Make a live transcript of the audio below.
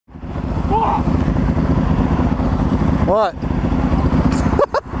What? I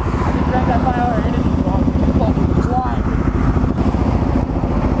just drank that 5-hour energy drink. Fucking flying.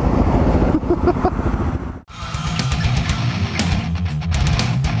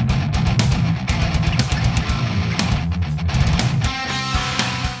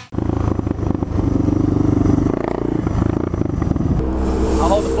 I'll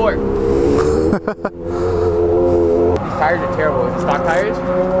hold the fort. These tires are terrible. The stock tires.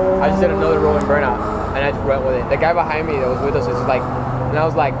 I just did another rolling burnout, and I just went with it. The guy behind me that was with us was just like, and I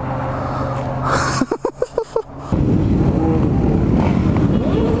was like.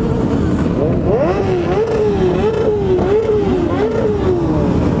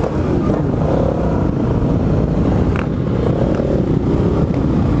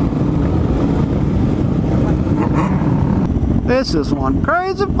 This is one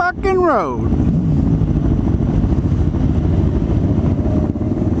crazy fucking road.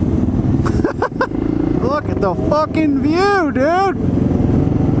 Look at the fucking view, dude.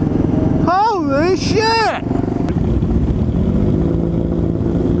 Holy shit.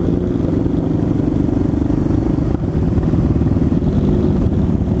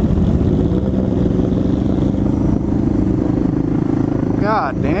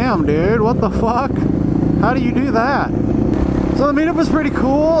 God damn, dude. What the fuck? How do you do that? So the meetup was pretty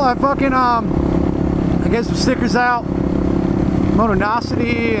cool. I fucking, I gave some stickers out.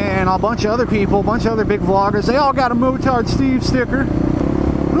 Motonosity and a bunch of other people, a bunch of other big vloggers. They all got a MotardSteve sticker.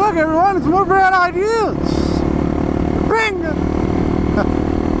 Look, everyone, it's more bad ideas. Bring them.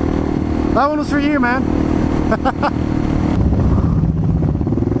 That one was for you, man.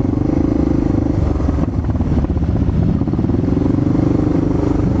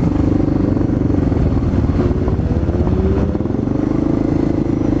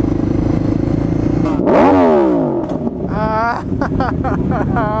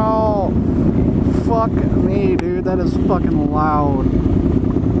 Oh, fuck me, dude. That is fucking loud.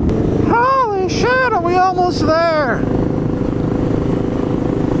 Holy shit, are we almost there?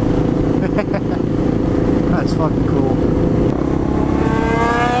 That's fucking cool.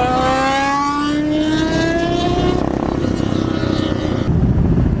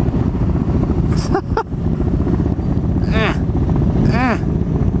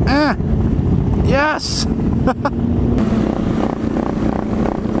 Yes!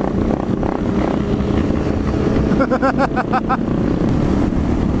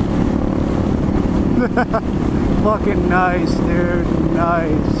 Fucking nice, dude.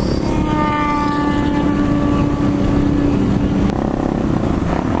 Nice.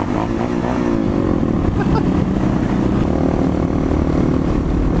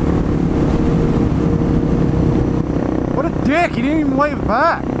 What a dick. He didn't even wave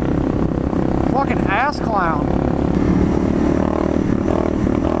back. Fucking ass clown.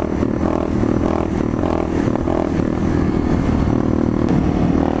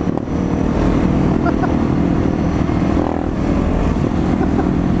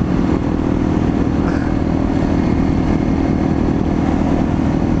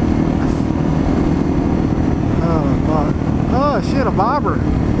 Shit, a bobber.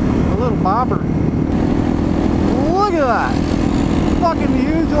 A little bobber. Look at that. Fucking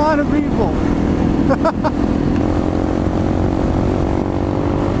huge line of people.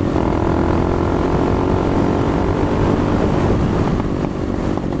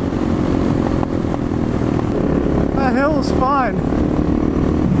 That hill is fine.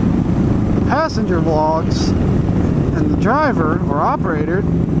 The passenger vlogs and the driver or operator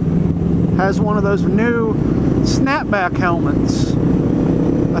has one of those new snapback helmets.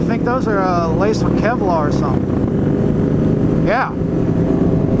 I think those are laced with Kevlar or something. Yeah.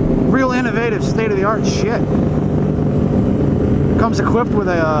 Real innovative, state-of-the-art shit. Comes equipped with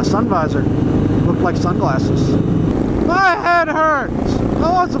a sun visor. Look like sunglasses. My head hurts!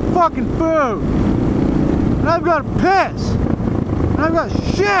 I want some fucking food! And I've got to piss! And I've got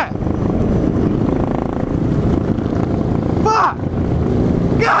shit! Fuck!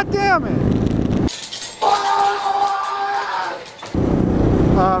 God damn it!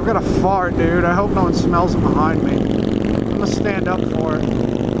 I've got a fart, dude. I hope no one smells it behind me. I'm gonna stand up for it.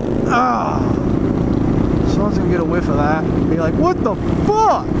 Someone's gonna get a whiff of that and be like, what the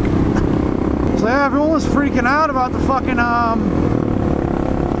fuck? So yeah, everyone was freaking out about the fucking,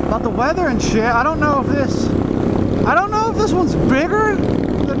 about the weather and shit. I don't know if this one's bigger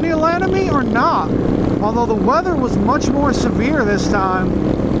than the Atlanta meet or not. Although the weather was much more severe this time.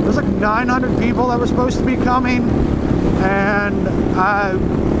 There's like 900 people that were supposed to be coming. And I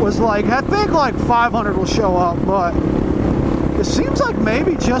was like, I think like 500 will show up, but it seems like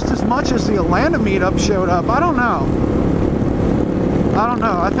maybe just as much as the Atlanta meetup showed up. I don't know. I don't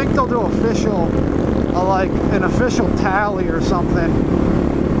know. I think they'll do official, like an official tally or something